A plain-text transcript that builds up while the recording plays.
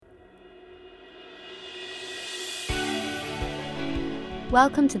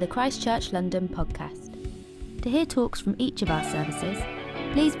Welcome to the Christchurch London podcast. To hear talks from each of our services,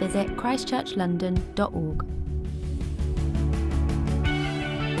 please visit christchurchlondon.org.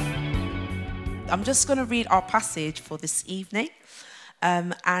 I'm just going to read our passage for this evening,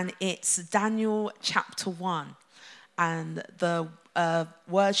 and it's Daniel chapter 1, and the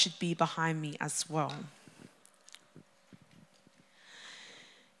word should be behind me as well.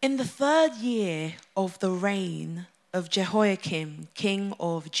 In the 3rd year of the reign of Jehoiakim, king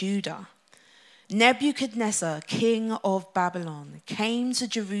of Judah, Nebuchadnezzar, king of Babylon, came to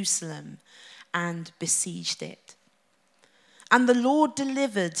Jerusalem and besieged it. And the Lord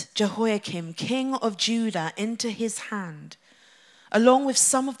delivered Jehoiakim, king of Judah, into his hand, along with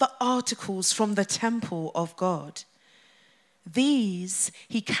some of the articles from the temple of God. These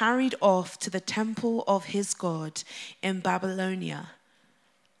he carried off to the temple of his God in Babylonia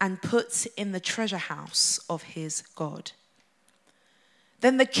and put in the treasure house of his God.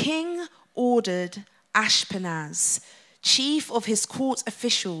 Then the king ordered Ashpenaz, chief of his court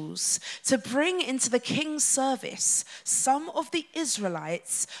officials, to bring into the king's service some of the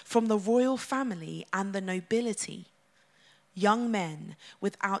Israelites from the royal family and the nobility, young men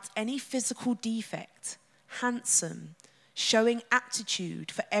without any physical defect, handsome, showing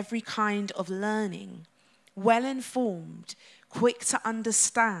aptitude for every kind of learning, well-informed, quick to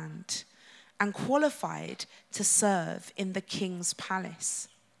understand, and qualified to serve in the king's palace.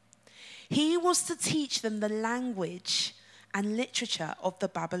 He was to teach them the language and literature of the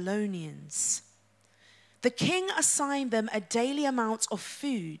Babylonians. The king assigned them a daily amount of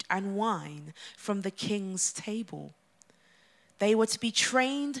food and wine from the king's table. They were to be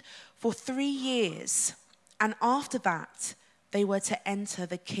trained for 3 years, and after that, they were to enter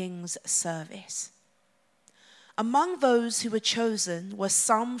the king's service. Among those who were chosen were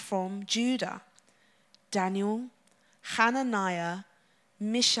some from Judah: Daniel, Hananiah,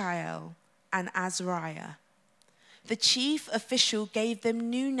 Mishael, and Azariah. The chief official gave them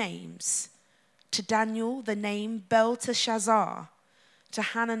new names. To Daniel, the name Belteshazzar; to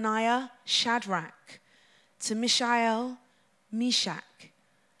Hananiah, Shadrach; to Mishael, Meshach;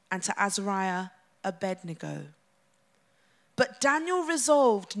 and to Azariah, Abednego. But Daniel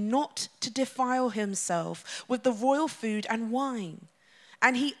resolved not to defile himself with the royal food and wine,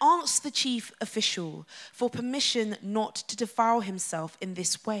 and he asked the chief official for permission not to defile himself in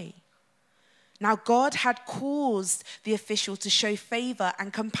this way. Now God had caused the official to show favor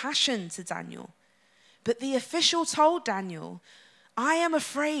and compassion to Daniel. But the official told Daniel, "I am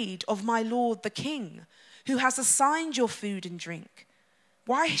afraid of my lord the king, who has assigned your food and drink.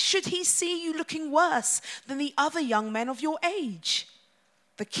 Why should he see you looking worse than the other young men of your age?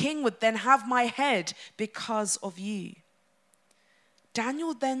 The king would then have my head because of you."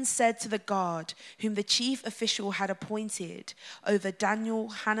 Daniel then said to the guard, whom the chief official had appointed over Daniel,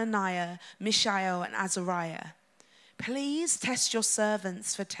 Hananiah, Mishael, and Azariah, "Please test your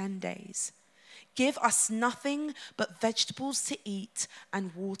servants for 10 days. Give us nothing but vegetables to eat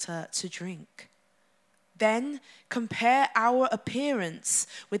and water to drink. Then compare our appearance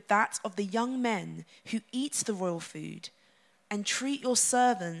with that of the young men who eat the royal food, and treat your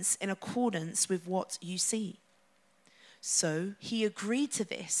servants in accordance with what you see." So he agreed to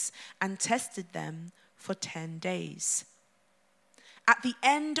this and tested them for 10 days. At the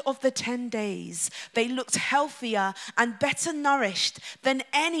end of the 10 days, they looked healthier and better nourished than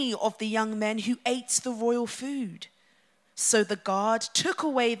any of the young men who ate the royal food. So the guard took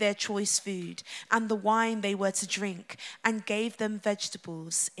away their choice food and the wine they were to drink and gave them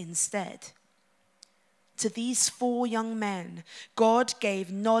vegetables instead. To these 4 young men, God gave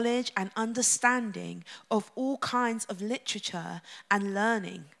knowledge and understanding of all kinds of literature and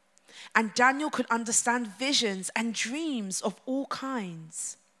learning. And Daniel could understand visions and dreams of all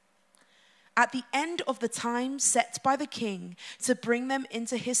kinds. At the end of the time set by the king to bring them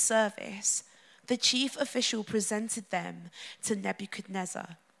into his service, the chief official presented them to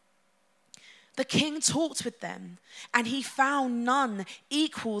Nebuchadnezzar. The king talked with them, and he found none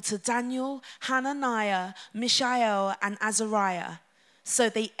equal to Daniel, Hananiah, Mishael, and Azariah. So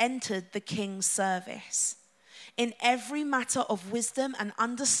they entered the king's service. In every matter of wisdom and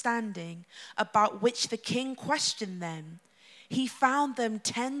understanding about which the king questioned them, he found them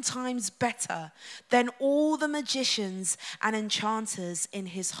 10 times better than all the magicians and enchanters in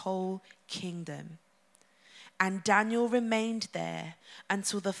his whole kingdom. And Daniel remained there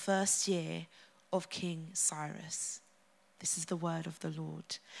until the 1st year of King Cyrus. This is the word of the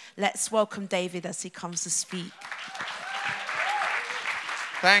Lord. Let's welcome David as he comes to speak.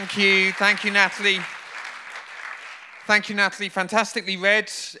 Thank you, Natalie. Thank you, Natalie. Fantastically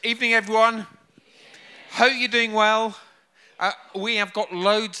read. Evening, everyone. Hope you're doing well. We have got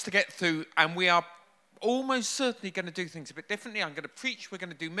loads to get through, and we are almost certainly going to do things a bit differently. I'm going to preach, we're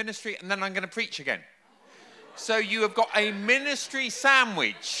going to do ministry, and then I'm going to preach again. So you have got a ministry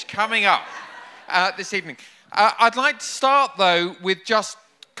sandwich coming up this evening. I'd like to start, though, with just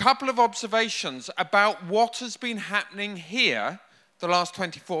a couple of observations about what has been happening here the last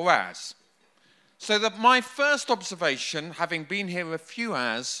 24 hours. So that my first observation, having been here a few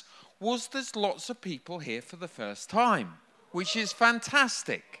hours, was there's lots of people here for the first time, which is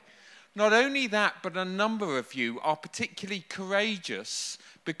fantastic. Not only that, but a number of you are particularly courageous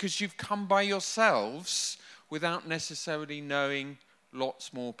because you've come by yourselves without necessarily knowing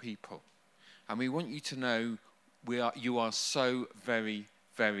lots more people. And we want you to know you are so very,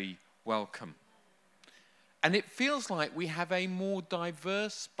 very welcome. And it feels like we have a more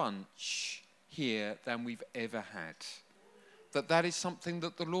diverse bunch here than we've ever had. That is something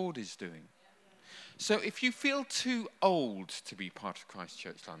that the Lord is doing. So if you feel too old to be part of Christ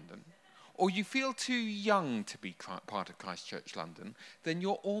Church London, or you feel too young to be part of Christ Church London, then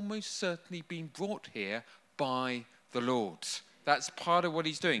you're almost certainly being brought here by the Lord. That's part of what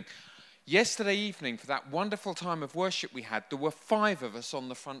he's doing. Yesterday evening, for that wonderful time of worship we had, there were 5 of us on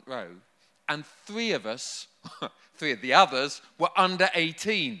the front row, and 3 of us, 3 of the others, were under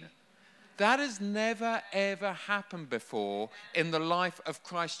 18. That has never, ever happened before in the life of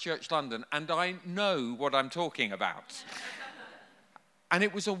Christ Church London, and I know what I'm talking about. And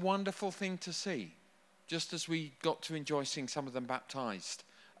it was a wonderful thing to see, just as we got to enjoy seeing some of them baptized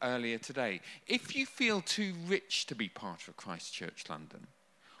earlier today. If you feel too rich to be part of Christ Church London,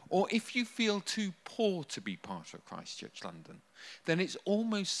 or if you feel too poor to be part of Christ Church London, then it's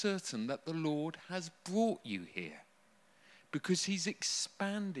almost certain that the Lord has brought you here because he's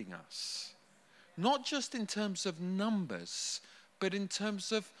expanding us. Not just in terms of numbers, but in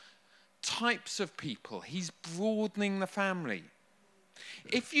terms of types of people. He's broadening the family.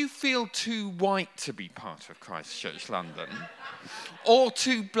 If you feel too white to be part of Christ Church London, or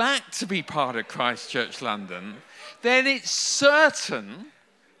too black to be part of Christ Church London, then it's certain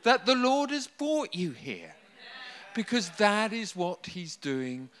that the Lord has brought you here, because that is what he's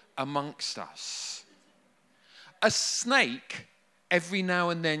doing amongst us. A snake every now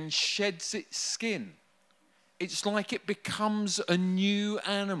and then sheds its skin. It's like it becomes a new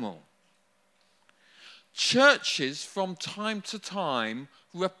animal. Churches from time to time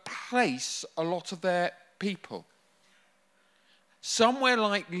replace a lot of their people. Somewhere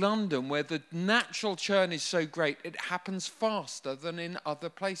like London, where the natural churn is so great, it happens faster than in other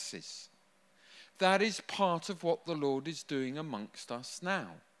places. That is part of what the Lord is doing amongst us now.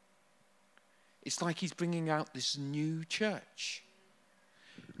 It's like he's bringing out this new church.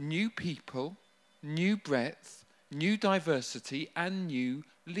 New people, new breadth, new diversity, and new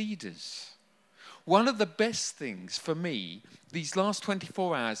leaders. One of the best things for me these last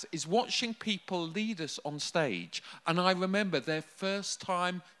 24 hours is watching people lead us on stage. And I remember their first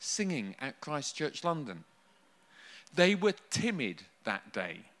time singing at Christ Church London. They were timid that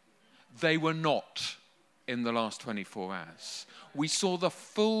day. They were not in the last 24 hours. We saw the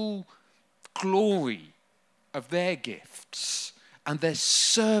full glory of their gifts, and they're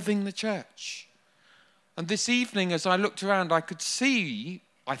serving the church. And this evening, as I looked around, I could see,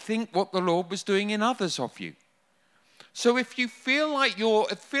 I think, what the Lord was doing in others of you. So if you feel like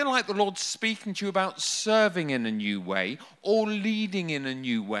the Lord's speaking to you about serving in a new way, or leading in a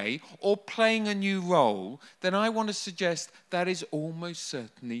new way, or playing a new role, then I want to suggest that is almost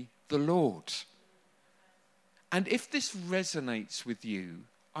certainly the Lord. And if this resonates with you,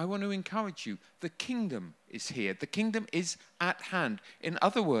 I want to encourage you. The kingdom is here. The kingdom is at hand. In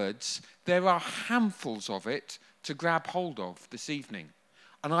other words, there are handfuls of it to grab hold of this evening.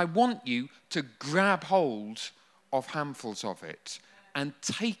 And I want you to grab hold of handfuls of it and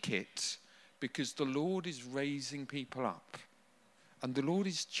take it, because the Lord is raising people up. And the Lord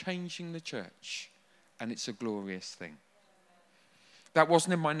is changing the church. And it's a glorious thing. That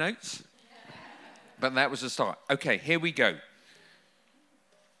wasn't in my notes, but that was a start. Okay, here we go.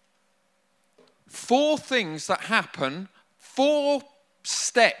 4 things that happen, 4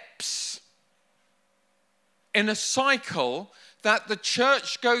 steps in a cycle that the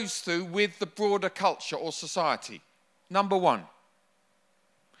church goes through with the broader culture or society. Number 1,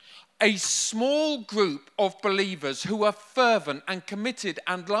 a small group of believers who are fervent and committed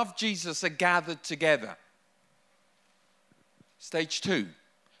and love Jesus are gathered together. Stage 2,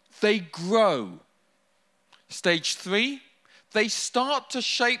 they grow. Stage 3, they start to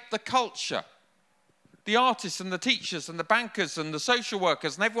shape the culture. The artists and the teachers and the bankers and the social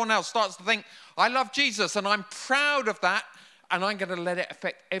workers and everyone else starts to think, I love Jesus and I'm proud of that, and I'm going to let it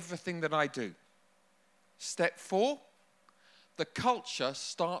affect everything that I do. Step 4, the culture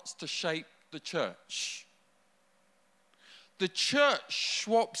starts to shape the church. The church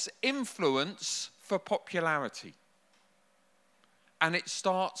swaps influence for popularity, and it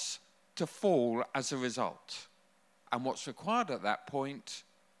starts to fall as a result. And what's required at that point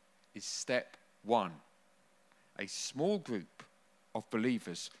is step one, a small group of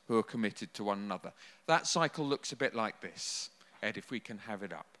believers who are committed to one another. That cycle looks a bit like this. Ed, if we can have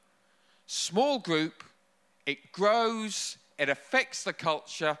it up. Small group, it grows, it affects the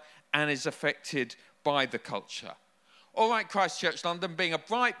culture, and is affected by the culture. All right, Christchurch London, being a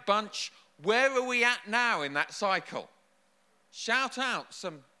bright bunch, where are we at now in that cycle? Shout out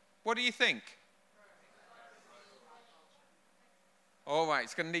some, what do you think? All right,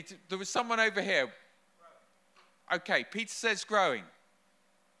 it's going to need to, there was someone over here. Okay, Peter says growing.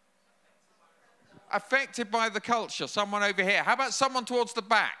 Affected by the culture, someone over here. How about someone towards the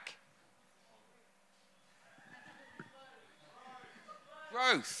back?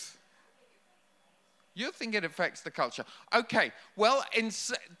 Growth. You think it affects the culture. Okay, well, do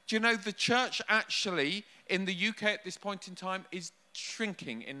you know the church actually in the UK at this point in time is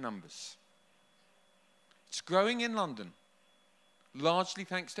shrinking in numbers. It's growing in London, largely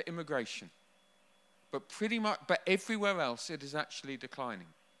thanks to immigration. But everywhere else it is actually declining.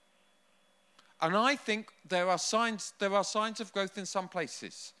 And I think there are signs of growth in some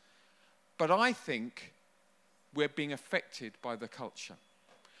places. But I think we're being affected by the culture.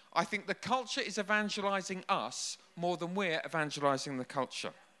 I think the culture is evangelizing us more than we're evangelizing the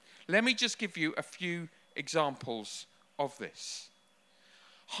culture. Let me just give you a few examples of this.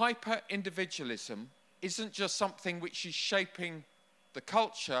 Hyper-individualism isn't just something which is shaping the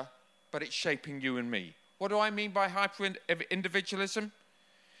culture, but it's shaping you and me. What do I mean by hyper-individualism?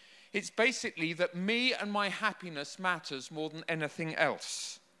 It's basically that me and my happiness matters more than anything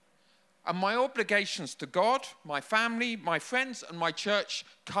else. And my obligations to God, my family, my friends, and my church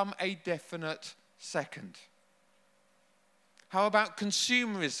come a definite second. How about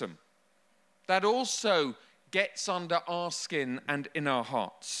consumerism? That also gets under our skin and in our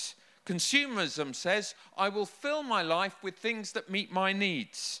hearts. Consumerism says, I will fill my life with things that meet my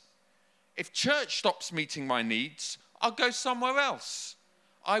needs. If church stops meeting my needs, I'll go somewhere else.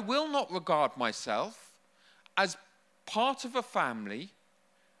 I will not regard myself as part of a family,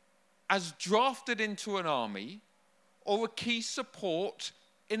 as drafted into an army, or a key support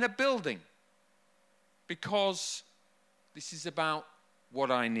in a building, because this is about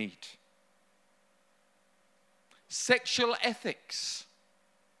what I need. Sexual ethics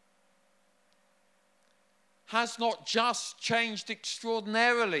has not just changed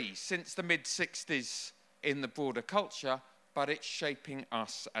extraordinarily since the mid-60s in the broader culture, but it's shaping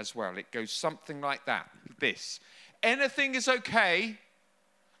us as well. It goes something like that, this. Anything is okay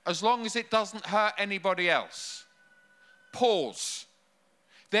as long as it doesn't hurt anybody else. Pause.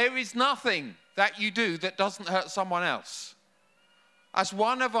 There is nothing that you do that doesn't hurt someone else. As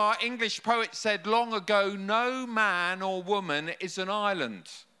one of our English poets said long ago, no man or woman is an island.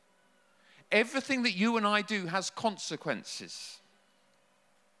 Everything that you and I do has consequences.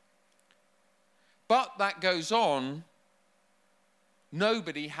 But that goes on.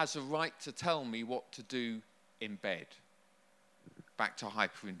 Nobody has a right to tell me what to do in bed. Back to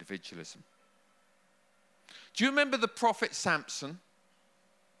hyper-individualism. Do you remember the prophet Samson?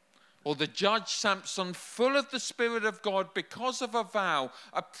 Or the judge Samson, full of the Spirit of God because of a vow,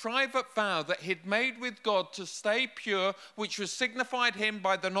 a private vow that he'd made with God to stay pure, which was signified him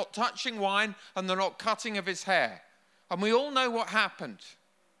by the not touching wine and the not cutting of his hair. And we all know what happened.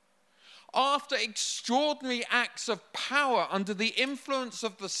 After extraordinary acts of power under the influence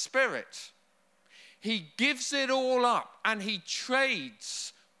of the Spirit, he gives it all up and he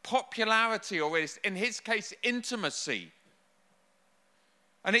trades popularity, or in his case, intimacy.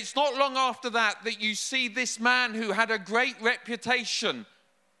 And it's not long after that that you see this man who had a great reputation,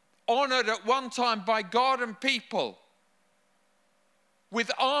 honored at one time by God and people,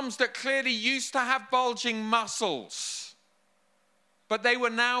 with arms that clearly used to have bulging muscles, but they were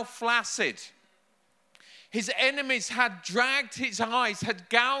now flaccid. His enemies had dragged his eyes, had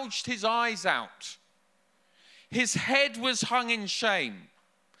gouged his eyes out. His head was hung in shame.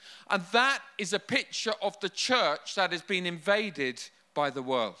 And that is a picture of the church that has been invaded by the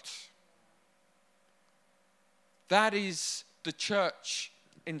world. That is the church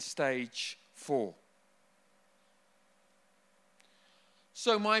in stage 4.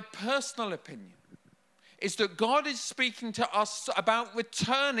 So my personal opinion is that God is speaking to us about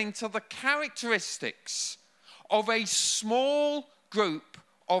returning to the characteristics of a small group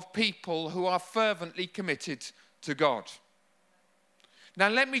of people who are fervently committed to God. Now,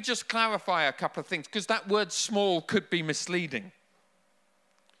 let me just clarify a couple of things, because that word small could be misleading.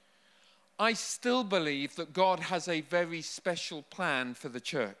 I still believe that God has a very special plan for the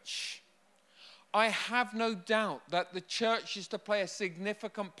church. I have no doubt that the church is to play a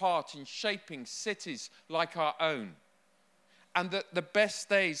significant part in shaping cities like our own, and that the best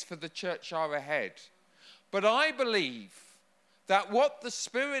days for the church are ahead. But I believe that what the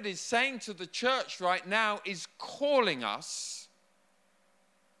Spirit is saying to the church right now is calling us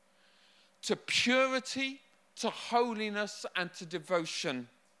to purity, to holiness, and to devotion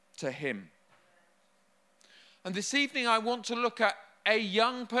to Him. And this evening I want to look at a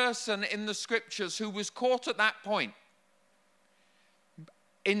young person in the scriptures who was caught at that point.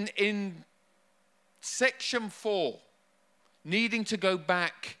 In section 4, needing to go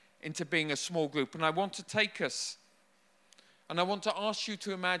back into being a small group. And I want to take us, and I want to ask you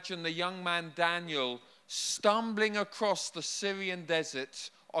to imagine the young man Daniel stumbling across the Syrian desert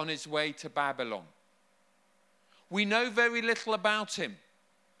on his way to Babylon. We know very little about him.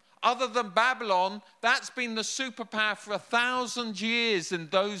 Other than Babylon, that's been the superpower for 1,000 years in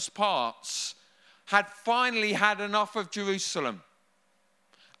those parts, had finally had enough of Jerusalem.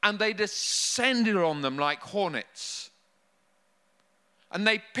 And they descended on them like hornets. And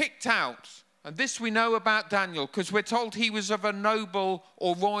they picked out, and this we know about Daniel, because we're told he was of a noble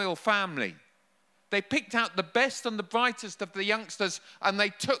or royal family. They picked out the best and the brightest of the youngsters, and they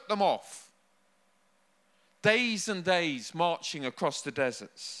took them off. Days and days marching across the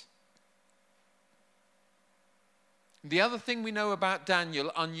deserts. The other thing we know about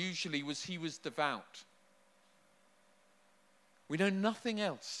Daniel, unusually, was he was devout. We know nothing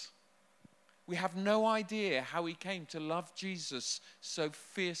else. We have no idea how he came to love Jesus so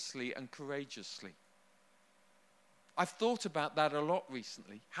fiercely and courageously. I've thought about that a lot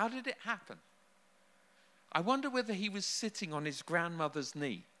recently. How did it happen? I wonder whether he was sitting on his grandmother's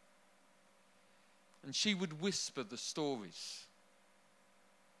knee and she would whisper the stories.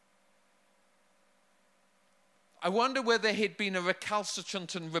 I wonder whether he'd been a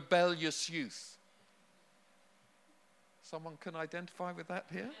recalcitrant and rebellious youth. Someone can identify with that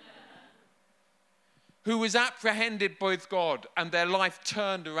here? Who was apprehended by God and their life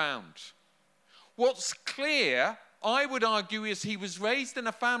turned around. What's clear, I would argue, is he was raised in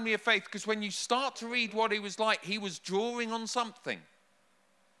a family of faith, because when you start to read what he was like, he was drawing on something.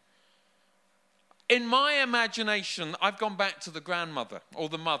 In my imagination, I've gone back to the grandmother or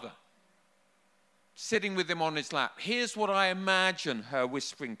the mother, sitting with him on his lap. Here's what I imagine her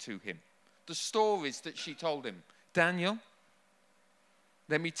whispering to him. The stories that she told him. Daniel,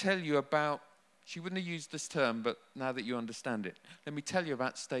 let me tell you about, she wouldn't have used this term, but now that you understand it, let me tell you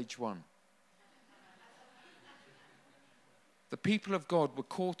about stage 1. The people of God were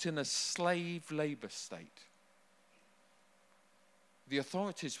caught in a slave labor state. The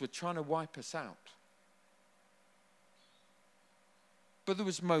authorities were trying to wipe us out. But there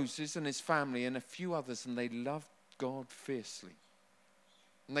was Moses and his family and a few others, and they loved God fiercely.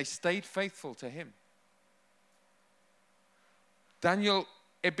 And they stayed faithful to him. Daniel,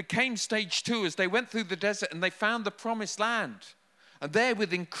 it became stage 2 as they went through the desert and they found the promised land. And there,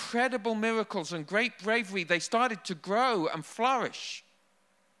 with incredible miracles and great bravery, they started to grow and flourish.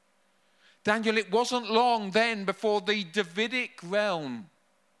 Daniel, it wasn't long then before the Davidic realm,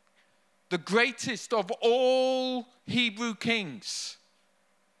 the greatest of all Hebrew kings,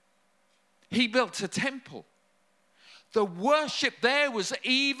 he built a temple. The worship there was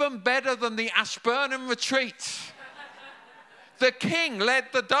even better than the Ashburnham retreat. The king led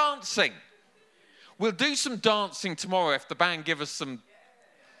the dancing. We'll do some dancing tomorrow if the band give us some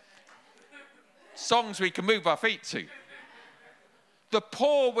songs we can move our feet to. The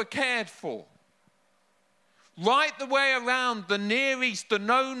poor were cared for. Right the way around the Near East, the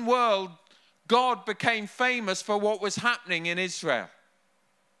known world, God became famous for what was happening in Israel.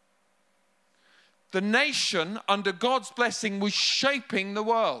 The nation, under God's blessing, was shaping the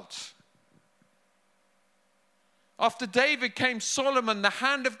world. After David came Solomon. The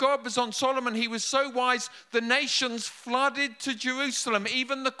hand of God was on Solomon. He was so wise, the nations flooded to Jerusalem.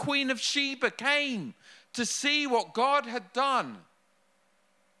 Even the Queen of Sheba came to see what God had done.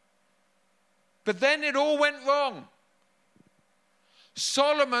 But then it all went wrong.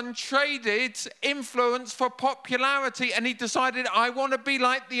 Solomon traded influence for popularity, and he decided, I want to be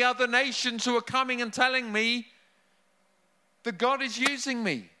like the other nations who are coming and telling me that God is using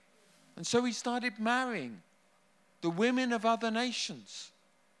me. And so he started marrying the women of other nations.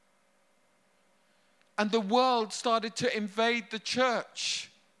 And the world started to invade the church.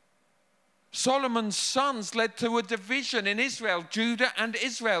 Solomon's sons led to a division in Israel, Judah and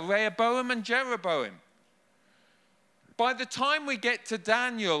Israel, Rehoboam and Jeroboam. By the time we get to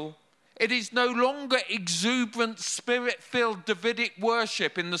Daniel, it is no longer exuberant, spirit-filled Davidic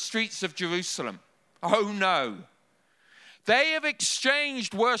worship in the streets of Jerusalem. Oh no. They have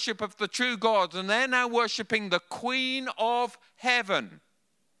exchanged worship of the true God, and they're now worshipping the Queen of Heaven,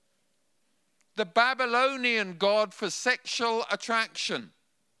 the Babylonian god for sexual attraction.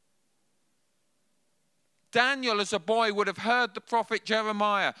 Daniel, as a boy, would have heard the prophet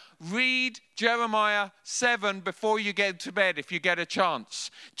Jeremiah. Read Jeremiah 7 before you get to bed if you get a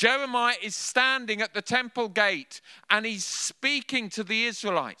chance. Jeremiah is standing at the temple gate and he's speaking to the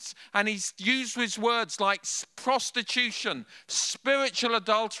Israelites. And he's used his words like prostitution, spiritual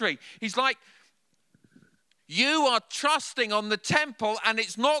adultery. He's like, you are trusting on the temple and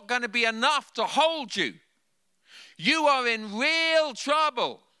it's not going to be enough to hold you. You are in real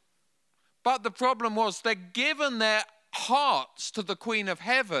trouble. But the problem was they'd given their hearts to the Queen of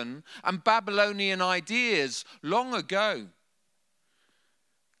Heaven and Babylonian ideas long ago.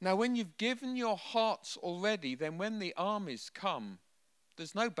 Now, when you've given your hearts already, then when the armies come,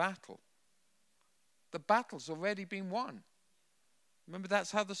 there's no battle. The battle's already been won. Remember,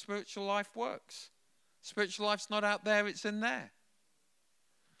 that's how the spiritual life works. Spiritual life's not out there, it's in there.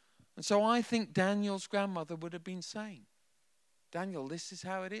 And so I think Daniel's grandmother would have been saying, Daniel, this is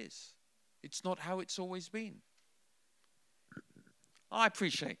how it is. It's not how it's always been. I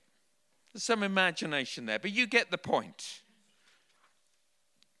appreciate there's some imagination there, but you get the point.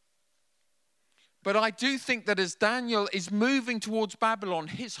 But I do think that as Daniel is moving towards Babylon,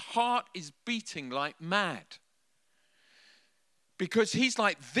 his heart is beating like mad. Because he's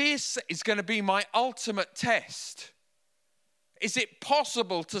like, this is going to be my ultimate test. Is it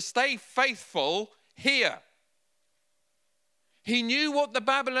possible to stay faithful here? He knew what the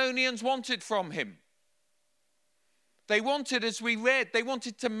Babylonians wanted from him. They wanted, as we read, they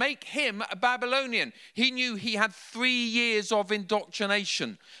wanted to make him a Babylonian. He knew he had 3 years of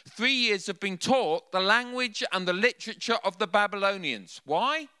indoctrination. 3 years of being taught the language and the literature of the Babylonians.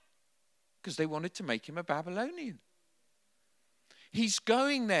 Why? Because they wanted to make him a Babylonian. He's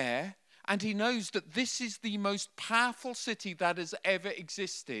going there and he knows that this is the most powerful city that has ever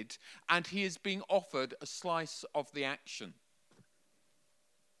existed, and he is being offered a slice of the action.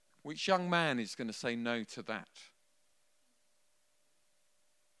 Which young man is going to say no to that?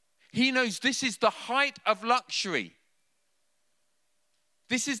 He knows this is the height of luxury.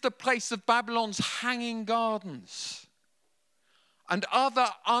 This is the place of Babylon's hanging gardens and other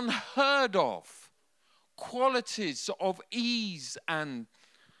unheard of qualities of ease and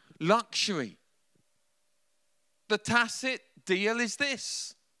luxury. The tacit deal is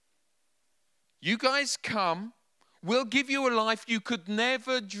this. You guys come. We'll give you a life you could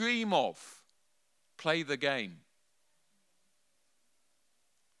never dream of. Play the game.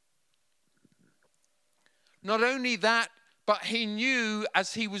 Not only that, but he knew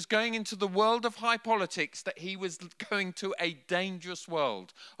as he was going into the world of high politics that he was going to a dangerous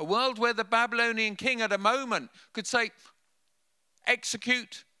world. A world where the Babylonian king at a moment could say,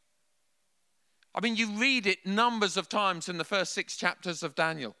 execute. I mean, you read it numbers of times in the first 6 chapters of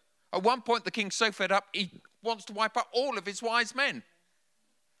Daniel. At one point, the king's so fed up, he wants to wipe out all of his wise men.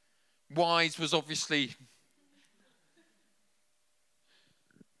 Wise was obviously...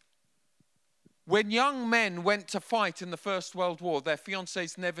 When young men went to fight in the First World War, their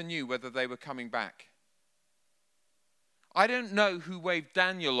fiancés never knew whether they were coming back. I don't know who waved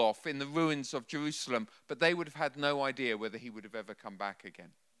Daniel off in the ruins of Jerusalem, but they would have had no idea whether he would have ever come back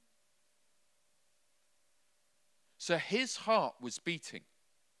again. So his heart was beating.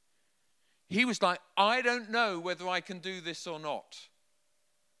 He was like, I don't know whether I can do this or not.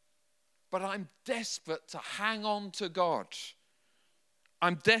 But I'm desperate to hang on to God.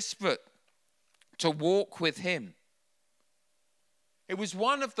 I'm desperate to walk with him. It was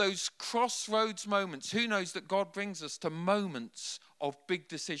one of those crossroads moments. Who knows that God brings us to moments of big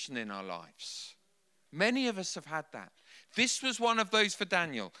decision in our lives? Many of us have had that. This was one of those for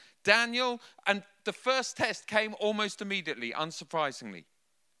Daniel. Daniel, and the first test came almost immediately, unsurprisingly.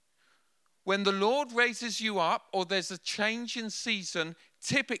 When the Lord raises you up or there's a change in season,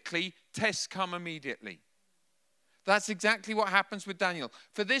 typically tests come immediately. That's exactly what happens with Daniel.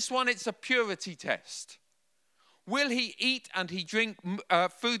 For this one, it's a purity test. Will he eat and he drink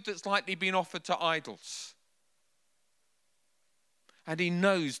food that's likely been offered to idols? And he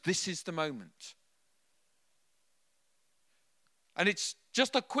knows this is the moment. And it's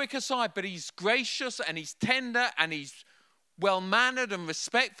just a quick aside, but he's gracious and he's tender and he's well-mannered and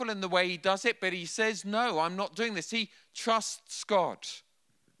respectful in the way he does it, but he says, no, I'm not doing this. He trusts God.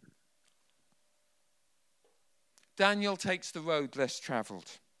 Daniel takes the road less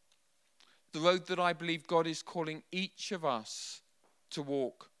traveled. the road that I believe God is calling each of us to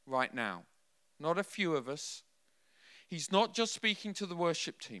walk right now. Not a few of us. He's not just speaking to the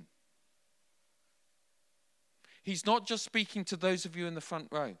worship team. He's not just speaking to those of you in the front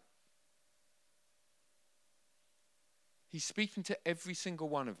row. He's speaking to every single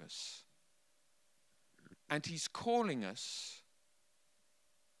one of us. And he's calling us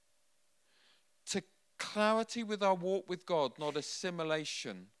to clarity with our walk with God, not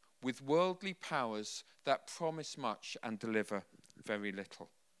assimilation with worldly powers that promise much and deliver very little.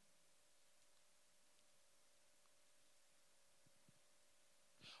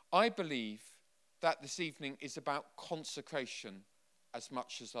 I believe that this evening is about consecration as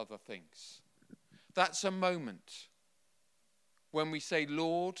much as other things. That's a moment when we say,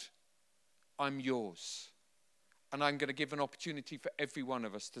 Lord, I'm yours. And I'm going to give an opportunity for every one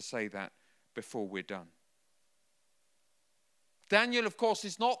of us to say that before we're done. Daniel, of course,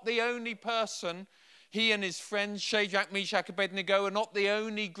 is not the only person. He and his friends, Shadrach, Meshach, Abednego, are not the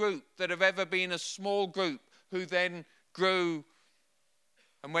only group that have ever been a small group who then grew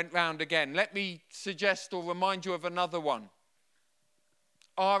and went round again. Let me suggest or remind you of another one.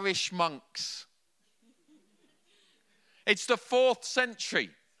 Irish monks. It's the 4th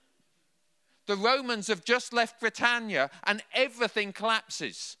century. The Romans have just left Britannia and everything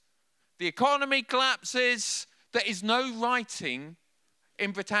collapses. The economy collapses. There is no writing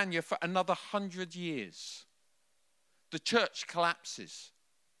in Britannia for another 100 years. The church collapses.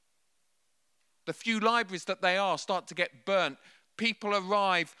 The few libraries that they are start to get burnt. People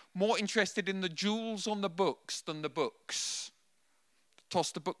arrive more interested in the jewels on the books than the books.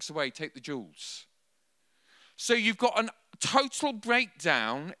 Toss the books away, take the jewels. So you've got a total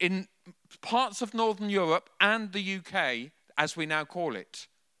breakdown in parts of Northern Europe and the UK, as we now call it,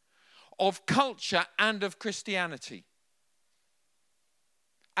 of culture and of Christianity.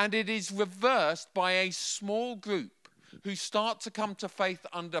 And it is reversed by a small group who start to come to faith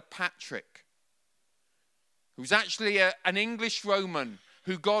under Patrick, who's actually an English Roman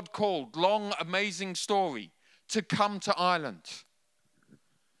who God called, long, amazing story, to come to Ireland.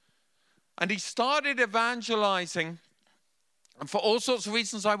 And he started evangelizing, and for all sorts of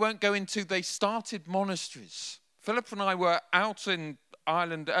reasons I won't go into, they started monasteries. Philip and I were out in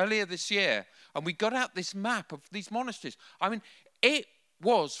Ireland earlier this year, and we got out this map of these monasteries. I mean, it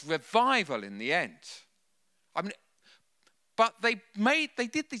was revival in the end. I mean, but they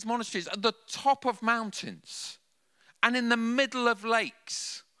did these monasteries at the top of mountains and in the middle of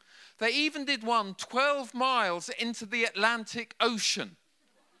lakes. They even did one 12 miles into the Atlantic Ocean.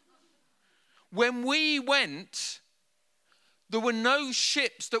 When we went, there were no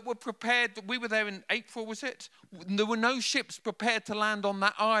ships that were prepared. We were there in April, was it? There were no ships prepared to land on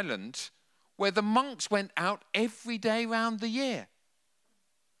that island where the monks went out every day round the year.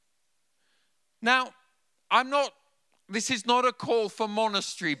 Now, this is not a call for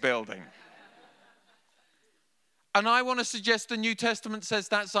monastery building. And I want to suggest the New Testament says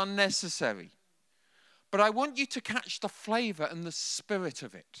that's unnecessary. But I want you to catch the flavor and the spirit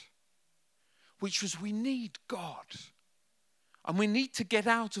of it, which was we need God. And we need to get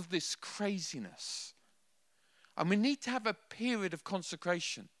out of this craziness. And we need to have a period of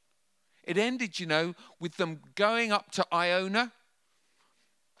consecration. It ended, with them going up to Iona.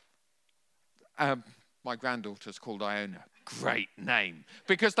 My granddaughter's called Iona. Great name.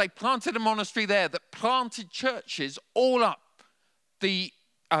 Because they planted a monastery there that planted churches all up the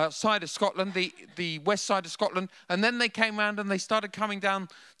side of Scotland, the west side of Scotland. And then they came round and they started coming down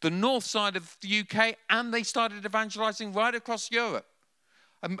the north side of the UK, and they started evangelizing right across Europe.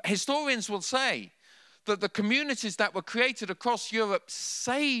 Historians will say that the communities that were created across Europe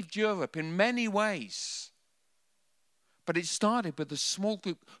saved Europe in many ways. But it started with a small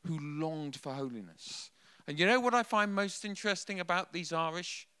group who longed for holiness. And you know what I find most interesting about these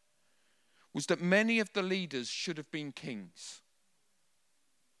Irish? Was that many of the leaders should have been kings.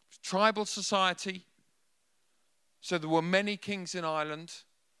 Tribal society. So there were many kings in Ireland.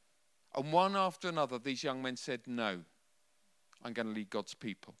 And one after another, these young men said, no, I'm going to lead God's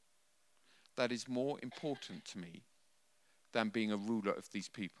people. That is more important to me than being a ruler of these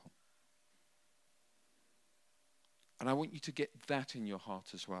people. And I want you to get that in your heart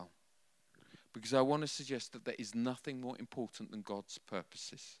as well. Because I want to suggest that there is nothing more important than God's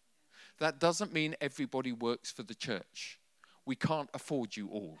purposes. That doesn't mean everybody works for the church. We can't afford you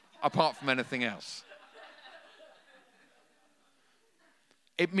all, apart from anything else.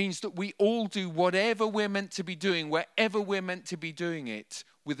 It means that we all do whatever we're meant to be doing, wherever we're meant to be doing it,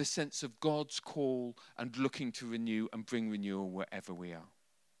 with a sense of God's call and looking to renew and bring renewal wherever we are.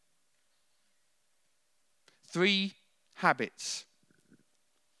 3 habits.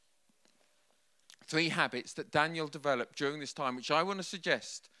 3 habits that Daniel developed during this time, which I want to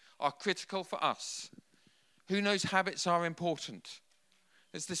suggest are critical for us. Who knows habits are important?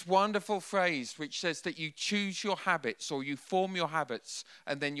 There's this wonderful phrase which says that you choose your habits, or you form your habits,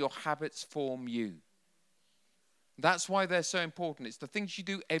 and then your habits form you. That's why they're so important. It's the things you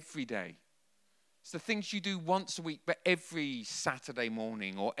do every day. It's the things you do once a week, but every Saturday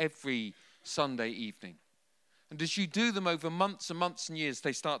morning or every Sunday evening. And as you do them over months and months and years,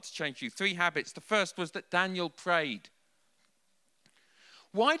 they start to change you. 3 habits. The first was that Daniel prayed.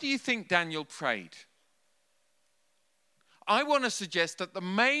 Why do you think Daniel prayed? I want to suggest that the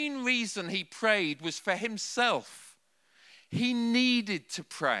main reason he prayed was for himself. He needed to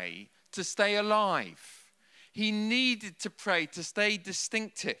pray to stay alive. He needed to pray to stay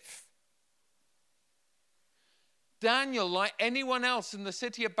distinctive. Daniel, like anyone else in the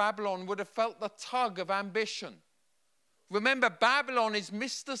city of Babylon, would have felt the tug of ambition. Remember, Babylon is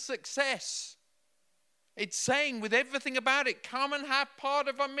Mr. Success. It's saying with everything about it, come and have part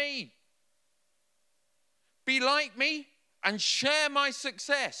of me. Be like me and share my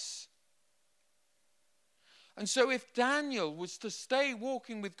success. And so if Daniel was to stay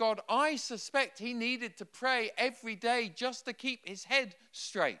walking with God, I suspect he needed to pray every day just to keep his head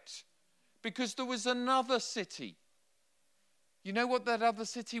straight. Because there was another city. You know what that other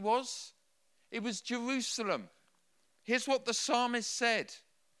city was? It was Jerusalem. Here's what the psalmist said.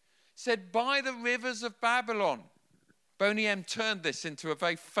 He said, by the rivers of Babylon. Boney M turned this into a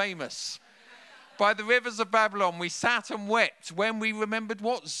very famous. By the rivers of Babylon, we sat and wept when we remembered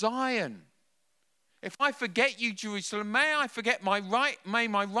what? Zion. If I forget you, Jerusalem, may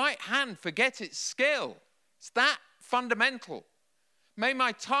my right hand forget its skill. It's that fundamental. May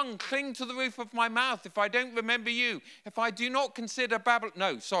my tongue cling to the roof of my mouth if I don't remember you. If I do not consider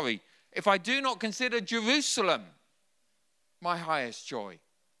if I do not consider Jerusalem my highest joy.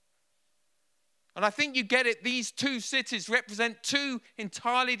 And I think you get it. These 2 cities represent 2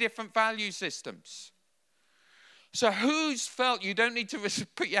 entirely different value systems. So who's felt, you don't need to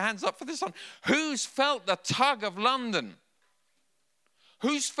put your hands up for this one. Who's felt the tug of London?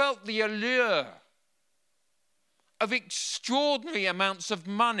 Who's felt the allure of extraordinary amounts of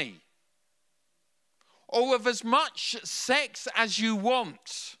money? Or of as much sex as you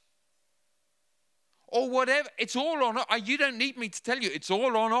want? Or whatever. It's all on, you don't need me to tell you, it's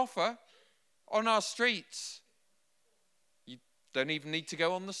all on offer on our streets. You don't even need to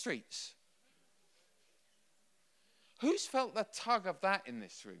go on the streets. Who's felt the tug of that in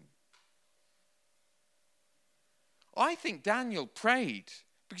this room? I think Daniel prayed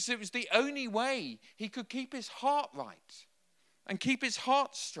because it was the only way he could keep his heart right and keep his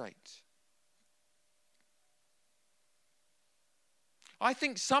heart straight. I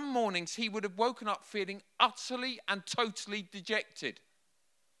think some mornings he would have woken up feeling utterly and totally dejected.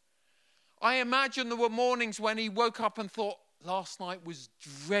 I imagine there were mornings when he woke up and thought, last night was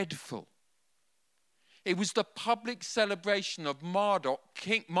dreadful. It was the public celebration of Marduk,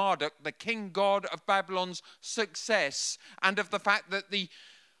 the king god of Babylon's success, and of the fact that the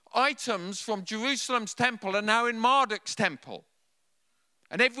items from Jerusalem's temple are now in Marduk's temple.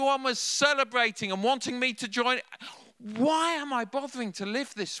 And everyone was celebrating and wanting me to join. Why am I bothering to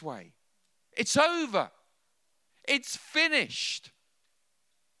live this way? It's over. It's finished.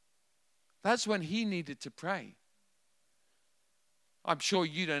 That's when he needed to pray. I'm sure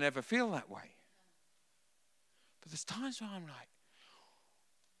you don't ever feel that way. But there's times where I'm like,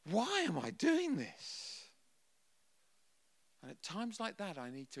 why am I doing this? And at times like that,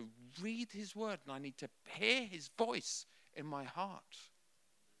 I need to read his word and I need to hear his voice in my heart.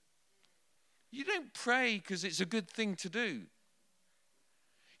 You don't pray because it's a good thing to do.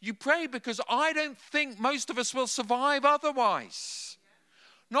 You pray because I don't think most of us will survive otherwise.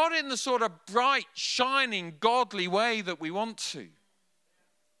 Not in the sort of bright, shining, godly way that we want to.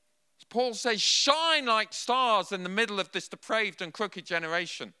 Paul says, shine like stars in the middle of this depraved and crooked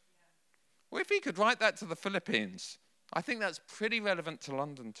generation. Well, if he could write that to the Philippines, I think that's pretty relevant to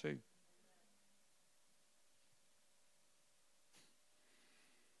London too.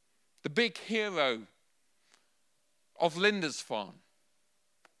 The big hero of Lindisfarne,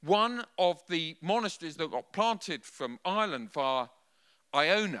 one of the monasteries that got planted from Ireland via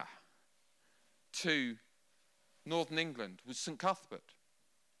Iona to northern England, was St. Cuthbert.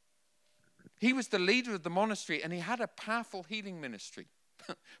 He was the leader of the monastery and he had a powerful healing ministry.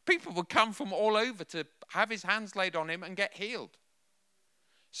 People would come from all over to have his hands laid on him and get healed.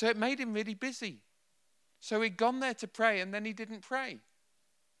 So it made him really busy. So he'd gone there to pray and then he didn't pray.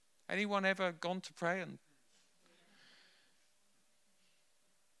 Anyone ever gone to pray?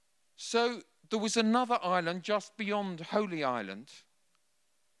 So there was another island just beyond Holy Island.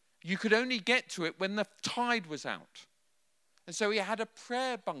 you could only get to it when the tide was out. And so he had a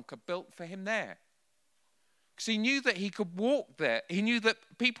prayer bunker built for him there. Because he knew that he could walk there. He knew that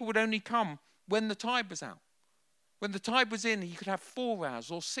people would only come when the tide was out. When the tide was in, he could have 4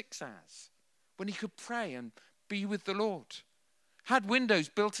 hours or 6 hours when he could pray and be with the Lord. Had windows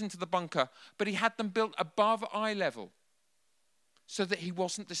built into the bunker, but he had them built above eye level so that he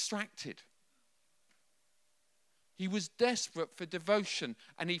wasn't distracted. He was desperate for devotion,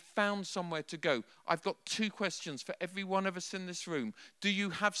 and he found somewhere to go. I've got 2 questions for every one of us in this room. Do you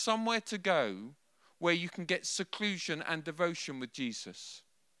have somewhere to go where you can get seclusion and devotion with Jesus?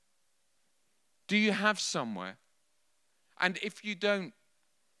 Do you have somewhere? And if you don't,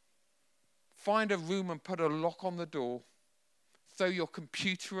 find a room and put a lock on the door. Throw your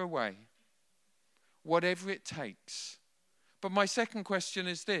computer away. Whatever it takes. But my second question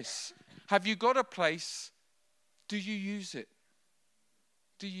is this. Have you got a place? Do you use it?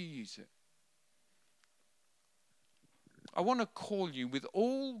 Do you use it? I want to call you with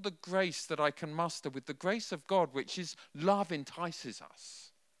all the grace that I can muster, with the grace of God, which is love entices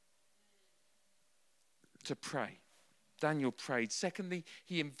us, to pray. Daniel prayed. Secondly,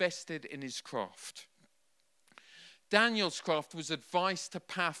 he invested in his craft. Daniel's craft was advice to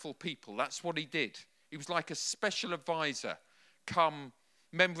powerful people. That's what he did. He was like a special advisor, come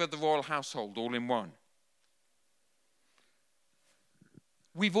member of the royal household, all in one.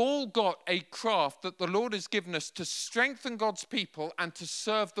 We've all got a craft that the Lord has given us to strengthen God's people and to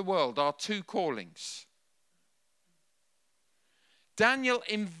serve the world, our 2 callings. Daniel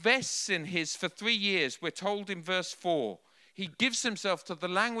invests in his for 3 years. We're told in verse 4. He gives himself to the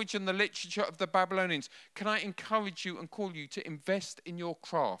language and the literature of the Babylonians. Can I encourage you and call you to invest in your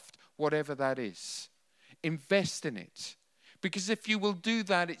craft, whatever that is? Invest in it. Because if you will do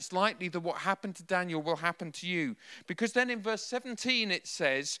that, it's likely that what happened to Daniel will happen to you. Because then in verse 17 it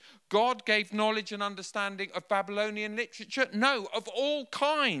says, God gave knowledge and understanding of Babylonian literature. No, of all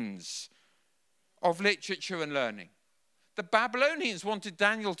kinds of literature and learning. The Babylonians wanted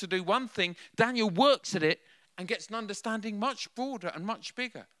Daniel to do one thing. Daniel works at it and gets an understanding much broader and much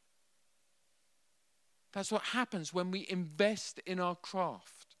bigger. That's what happens when we invest in our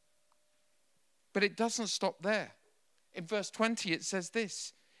craft. But it doesn't stop there. In verse 20 it says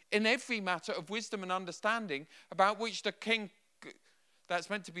this, in every matter of wisdom and understanding about which the king, that's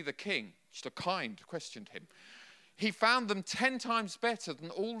meant to be the king, just a kind, questioned him. He found them 10 times better than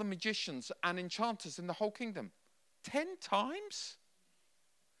all the magicians and enchanters in the whole kingdom. 10 times?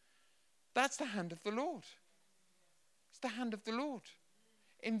 That's the hand of the Lord. It's the hand of the Lord.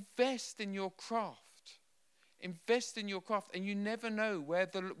 Invest in your craft. Invest in your craft, and you never know where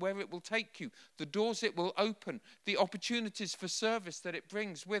it will take you, the doors it will open, the opportunities for service that it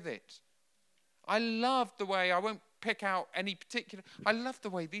brings with it. I love the way, I won't pick out any particular, I love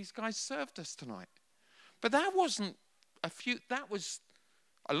the way these guys served us tonight. But that wasn't that was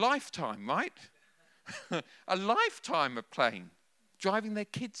a lifetime, right? A lifetime of playing, driving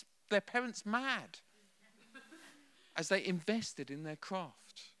their parents mad as they invested in their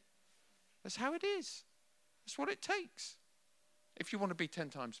craft. That's how it is. That's what it takes if you want to be 10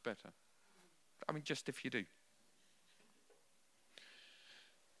 times better. I mean, just if you do.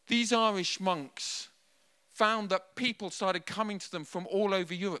 These Irish monks found that people started coming to them from all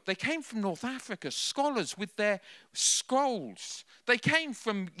over Europe. They came from North Africa, scholars with their scrolls. They came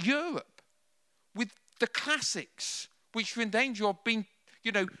from Europe with the classics, which were in danger of being,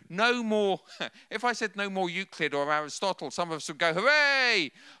 no more. If I said no more Euclid or Aristotle, some of us would go,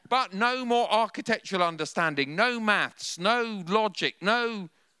 hooray! But no more architectural understanding, no maths, no logic,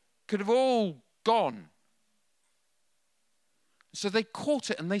 could have all gone. So they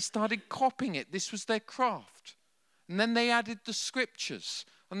caught it and they started copying it. This was their craft. And then they added the scriptures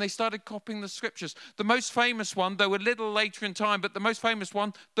and they started copying the scriptures. The most famous one, though a little later in time, but the most famous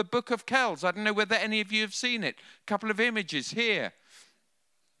one, the Book of Kells. I don't know whether any of you have seen it. A couple of images here.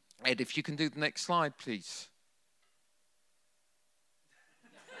 Ed, if you can do the next slide, please.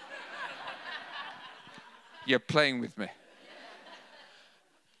 You're playing with me.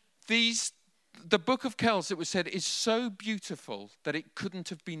 The Book of Kells, it was said, is so beautiful that it couldn't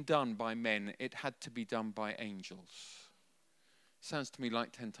have been done by men. It had to be done by angels. Sounds to me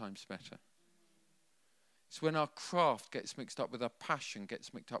like 10 times better. It's when our craft gets mixed up with our passion,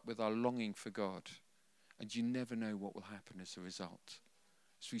 gets mixed up with our longing for God. And you never know what will happen as a result.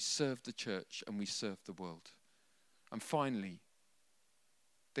 So we serve the church and we serve the world. And finally,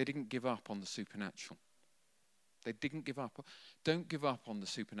 they didn't give up on the supernatural. They didn't give up. Don't give up on the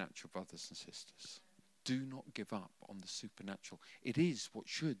supernatural, brothers and sisters. Do not give up on the supernatural. It is what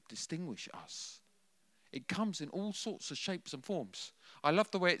should distinguish us. It comes in all sorts of shapes and forms. I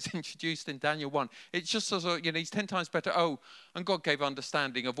love the way it's introduced in Daniel 1. It's just as he's 10 times better. Oh, and God gave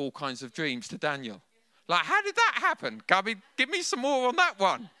understanding of all kinds of dreams to Daniel. Like, how did that happen? Give me some more on that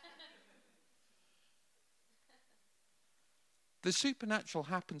one. The supernatural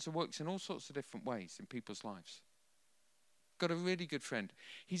happens and works in all sorts of different ways in people's lives. Got a really good friend.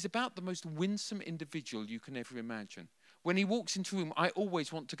 He's about the most winsome individual you can ever imagine. When he walks into a room, I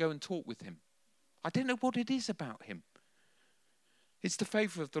always want to go and talk with him. I don't know what it is about him. It's the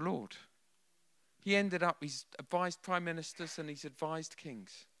favour of the Lord. He's advised prime ministers and he's advised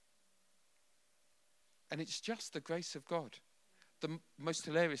kings. And it's just the grace of God. The most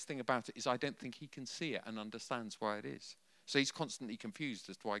hilarious thing about it is I don't think he can see it and understands why it is. So he's constantly confused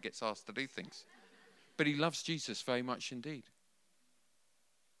as to why he gets asked to do things. But he loves Jesus very much indeed.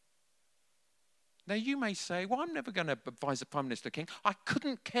 Now you may say, well, I'm never going to advise a prime minister king. I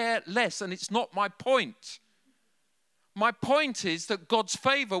couldn't care less, and it's not my point. My point is that God's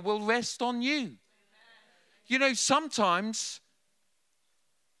favour will rest on you. Sometimes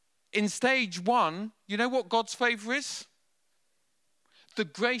in stage 1, you know what God's favour is? The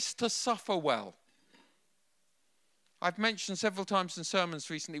grace to suffer well. I've mentioned several times in sermons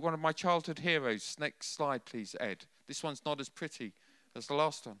recently one of my childhood heroes. Next slide, please, Ed. This one's not as pretty as the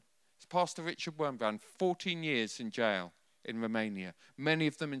last one. It's Pastor Richard Wurmbrand, 14 years in jail in Romania, many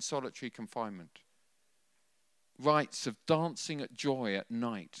of them in solitary confinement. Rites of dancing at joy at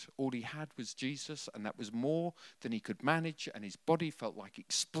night. All he had was Jesus, and that was more than he could manage, and his body felt like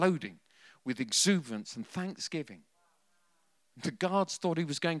exploding with exuberance and thanksgiving. The guards thought he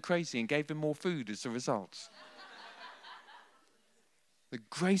was going crazy and gave him more food as a result. The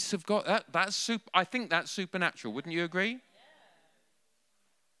grace of God, I think that's supernatural. Wouldn't you agree? Yeah.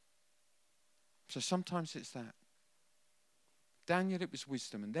 So sometimes it's that. Daniel, it was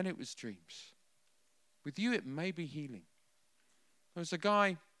wisdom, and then it was dreams. With you, it may be healing. There was a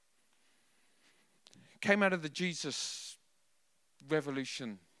guy came out of the Jesus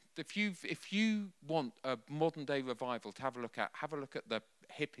revolution. If you want a modern day revival to have a look at the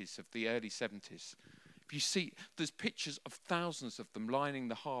hippies of the early 70s. You see, there's pictures of thousands of them lining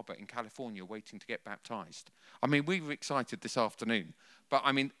the harbour in California waiting to get baptised. I mean, we were excited this afternoon, but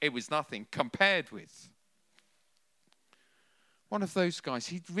I mean, it was nothing compared with. One of those guys,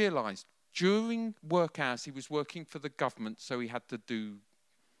 he'd realised during work hours he was working for the government, so he had to do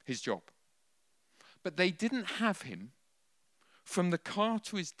his job. But they didn't have him from the car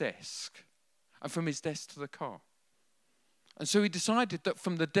to his desk and from his desk to the car. And so he decided that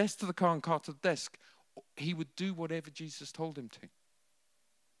from the desk to the car and car to the desk, he would do whatever Jesus told him to.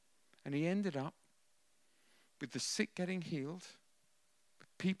 And he ended up with the sick getting healed,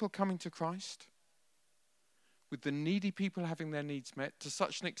 with people coming to Christ, with the needy people having their needs met, to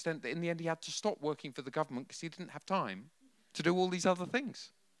such an extent that in the end he had to stop working for the government because he didn't have time to do all these other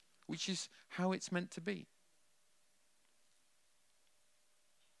things, which is how it's meant to be.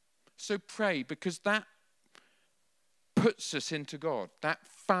 So pray, because that puts us into God. That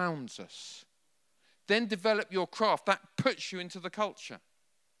founds us. Then develop your craft. That puts you into the culture.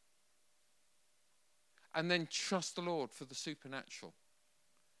 And then trust the Lord for the supernatural,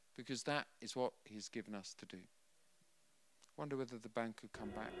 because that is what He has given us to do. I wonder whether the band could come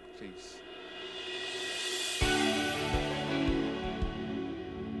back, please.